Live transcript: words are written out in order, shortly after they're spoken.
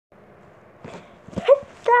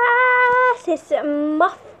is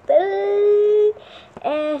Muffin,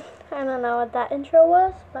 and I don't know what that intro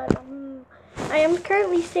was, but I am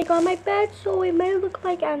currently sitting on my bed, so it may look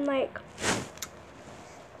like I'm like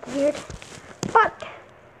weird, but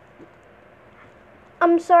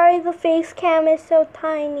I'm sorry the face cam is so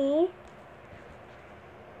tiny.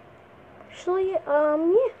 Actually, yeah,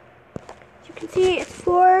 as you can see, it's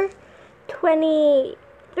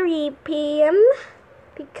 4:23 p.m.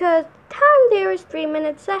 because time there is 3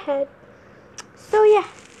 minutes ahead. So yeah,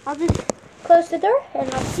 I'll just close the door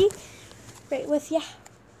and I'll see right with ya.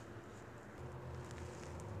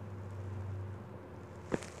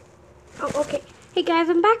 Oh, okay. Hey guys,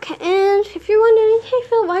 I'm back, and if you're wondering, hey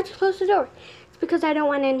Phil, why'd you close the door? It's because I don't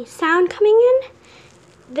want any sound coming in.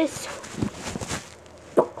 This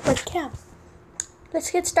cam. Let's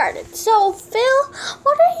get started. So, Phil,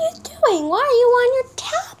 what are you doing? Why are you on your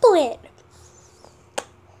tablet?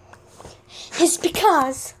 It's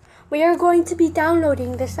because we are going to be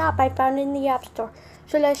downloading this app I found in the App Store.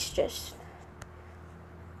 So let's just...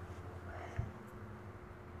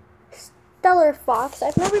 Stellar Fox.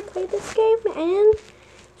 I've never played this game, and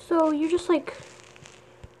so you just like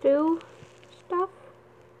do stuff.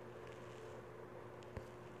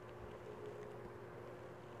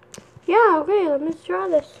 Yeah, okay, let me try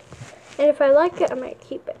this. And if I like it, I might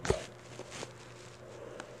keep it.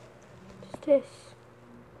 What's this?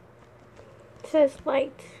 It says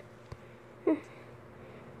light.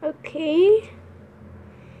 Okay.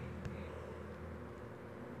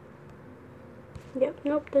 Yep,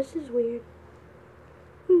 nope, this is weird.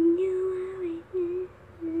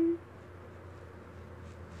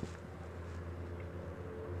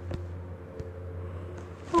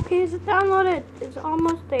 Okay, is it downloaded? It's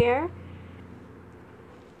almost there.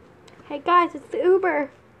 Hey guys, it's the Uber.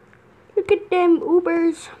 Look at them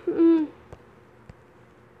Ubers.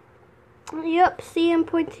 Yep, see, I'm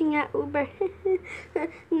pointing at Uber.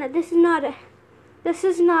 No, this is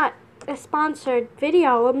not a sponsored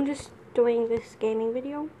video. I'm just doing this gaming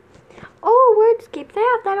video. Oh, Wordscapes. I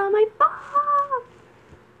have that on my phone.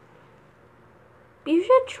 You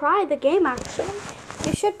should try the game, actually.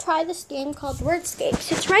 You should try this game called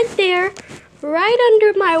Wordscapes. It's right there, right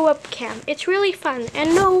under my webcam. It's really fun.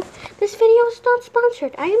 And no, this video is not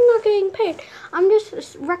sponsored. I am not getting paid. I'm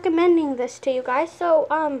just recommending this to you guys. So,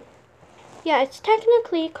 yeah, it's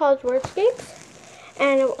technically called Wordscapes.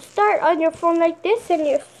 And it will start on your phone like this. And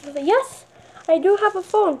yes, I do have a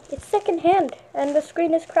phone. It's secondhand. And the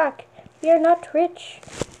screen is cracked. We are not rich.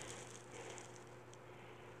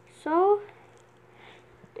 So,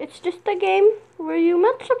 it's just a game where you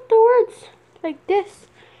match up the words like this.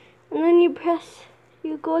 And then you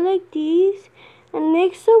go like these and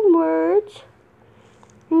make some words.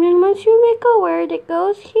 And then once you make a word, it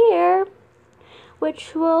goes here,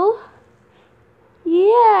 which will,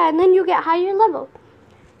 yeah, and then you get higher level.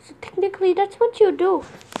 So technically, that's what you do.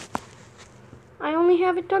 I only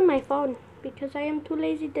have it on my phone because I am too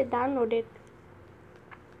lazy to download it.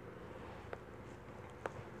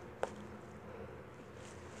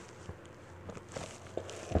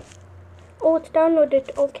 Oh, it's downloaded.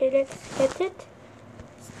 Okay, let's get it.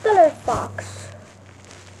 Stellar Fox.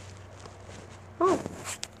 Oh,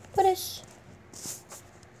 what is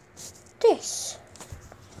this?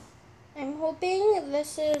 I'm hoping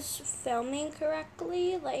this is filming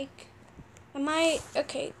correctly. Like, am I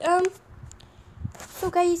okay? So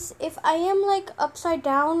guys, if I am like upside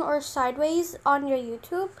down or sideways on your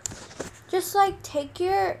YouTube, just like take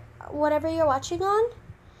your whatever you're watching on,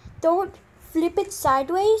 don't flip it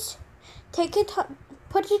sideways. Take it,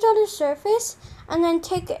 put it on a surface, and then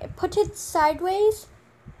put it sideways,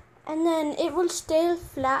 and then it will stay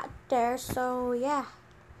flat there. So yeah,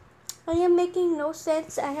 I am making no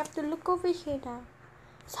sense. I have to look over here now.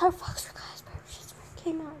 Star Fox for Class Purposes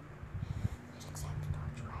came out.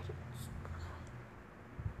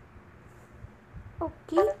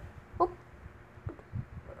 Okay. Oh.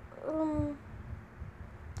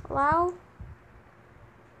 Allow.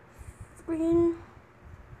 Screen.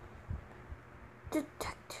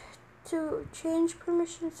 Detect to change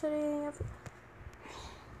permission setting of.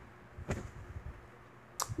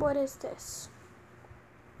 What is this?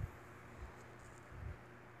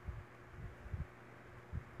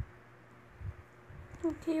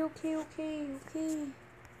 Okay, what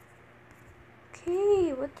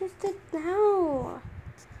is it now?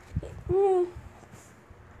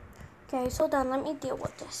 Okay, so hold on, let me deal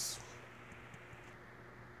with this.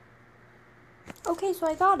 Okay, so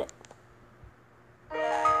I got it.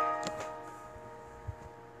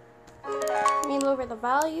 Let me lower the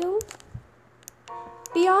volume.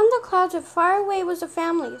 Beyond the clouds of far away was a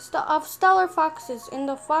family of stellar foxes in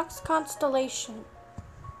the Fox constellation.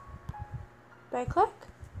 Do I click?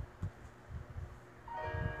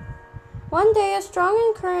 One day, a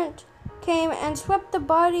strong current came and swept the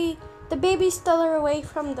baby stellar away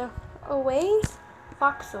from the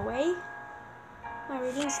fox away. My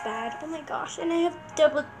reading's bad. Oh my gosh, and I have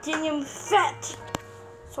double dinium fat.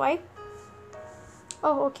 Swipe.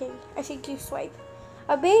 Oh, okay. I think you swipe.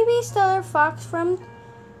 A baby stellar fox from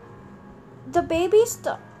the baby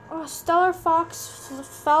stellar fox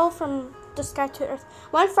fell from the sky to earth.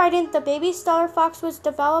 One Friday, the baby stellar fox was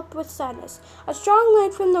developed with sadness. A strong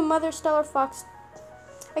light from the mother stellar fox.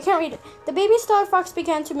 I can't read it. The baby stellar fox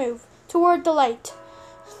began to move toward the light.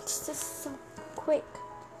 This is so quick.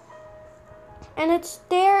 And it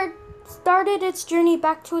started its journey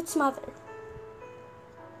back to its mother.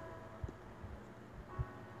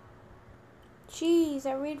 Jeez,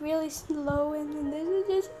 I read really slow and then this is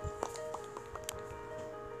just...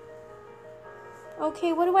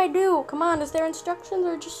 Okay, what do I do? Come on, is there instructions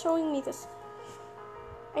or just showing me this?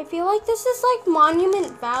 I feel like this is like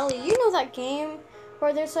Monument Valley. You know that game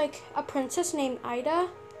where there's like a princess named Ida?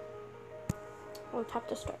 Oh, tap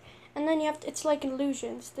to start. And then you have to, it's like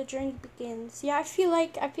illusions. The journey begins. Yeah, I feel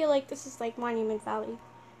like this is like Monument Valley.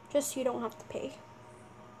 Just so you don't have to pay.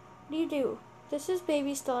 What do you do? This is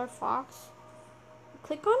baby stellar fox.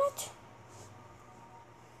 Click on it.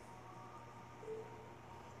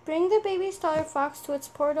 Bring the baby stellar fox to its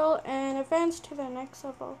portal and advance to the next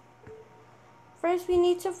level. First, we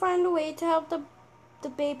need to find a way to help the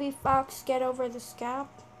baby fox get over this gap.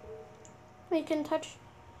 We can touch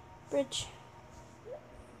bridge.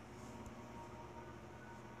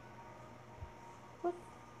 What?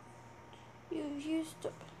 You used to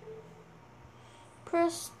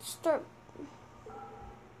press start.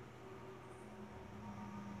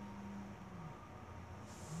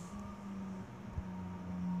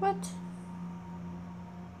 What?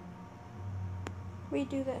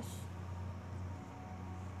 Redo this.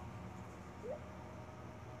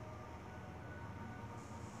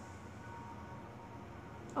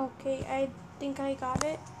 Okay, I think I got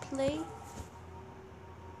it. Play.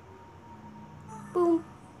 Boom.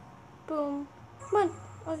 Boom. Come on.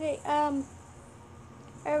 Okay, I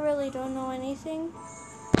really don't know anything.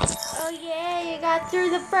 Oh yeah, you got through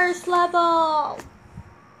the first level.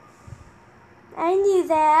 I knew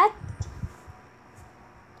that.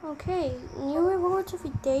 Okay, new rewards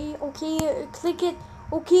every day. Okay, click it.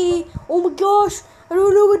 Okay. Oh my gosh, I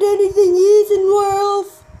don't know what anything is in World.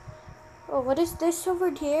 Oh, what is this over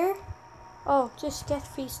here? Oh, just get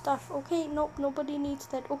free stuff. Okay, nope, nobody needs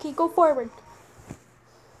that. Okay, go forward.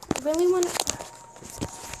 I really want to...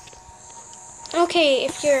 Okay,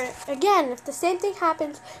 if the same thing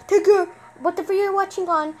happens, take your whatever you're watching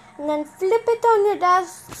on, and then flip it on your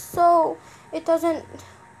desk so it doesn't...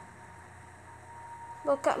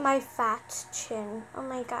 Look at my fat chin. Oh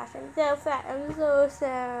my gosh, I'm so fat. I'm so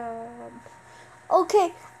sad.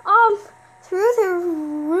 Okay, through the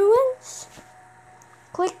ruins.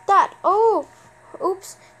 Click that. Oh,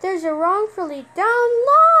 oops. There's a wrongfully down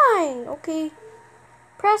line. Okay.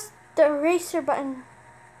 Press the eraser button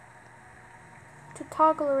to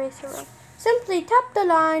toggle eraser on. Simply tap the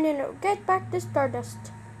line and it'll get back the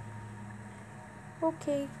Stardust.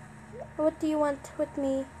 Okay. What do you want with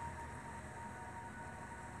me?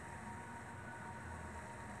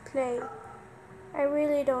 Play. I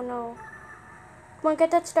really don't know. Come on,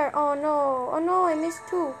 get that star. Oh no. Oh no, I missed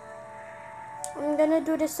two. I'm gonna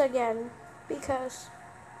do this again because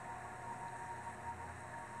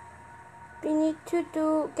we need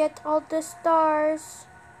to get all the stars.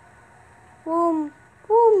 Boom,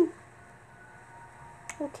 boom.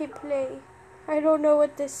 Okay, play. I don't know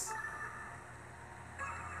what this.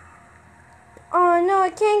 Oh no, I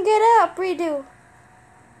can't get up. Redo.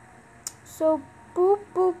 So boop,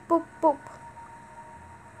 boop, boop, boop,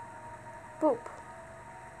 boop.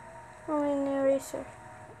 Oh, an eraser.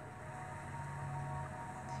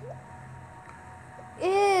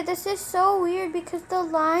 Ew, this is so weird because the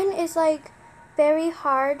line is like very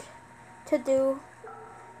hard to do.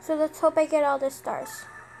 So let's hope I get all the stars.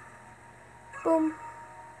 Boom.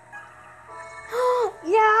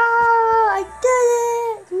 Yeah, I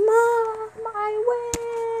did it! Mom, I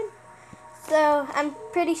win! So I'm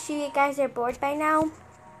pretty sure you guys are bored by now.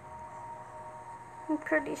 I'm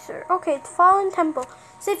pretty sure. Okay, it's Fallen Temple.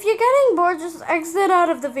 So if you're getting bored, just exit out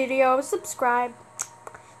of the video. Subscribe.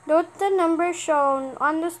 Note the numbers shown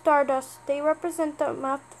on the Stardust. They represent the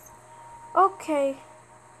map. Okay.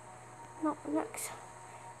 No, next.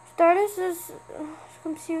 Stardust is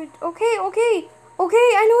computed. Okay, okay.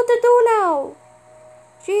 Okay, I know what to do now.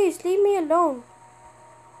 Jeez, leave me alone.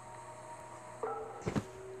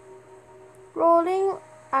 Rolling.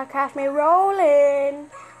 Catch me rolling.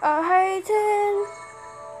 Hayden.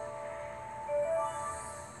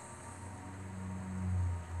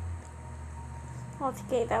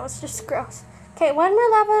 Okay, that was just gross. Okay, one more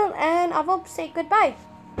level and I will say goodbye.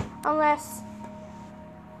 Unless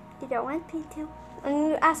you don't want me to. And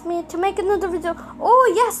you ask me to make another video.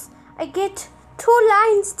 Oh yes, I get 2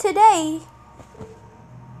 lines today.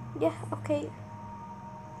 Yeah, okay.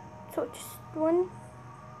 So just one,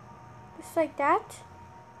 just like that.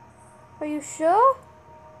 Are you sure?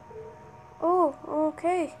 Oh,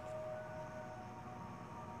 okay.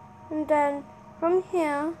 And then from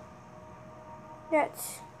here,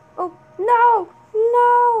 that's, oh, no,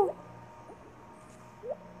 no.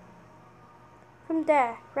 From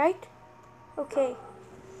there, right? Okay.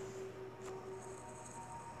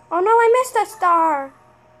 Oh no, I missed a star.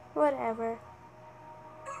 Whatever.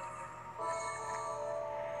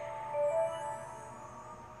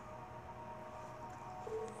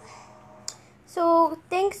 So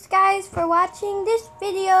thanks guys for watching this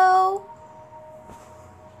video.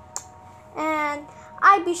 And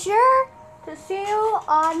I'll be sure to see you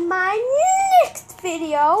on my next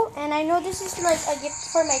video. And I know this is like a gift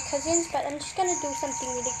for my cousins, but I'm just gonna do something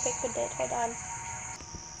really quick with it. Hold on.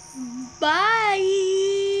 Bye.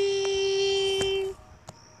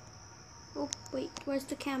 Oh wait, where's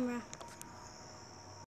the camera?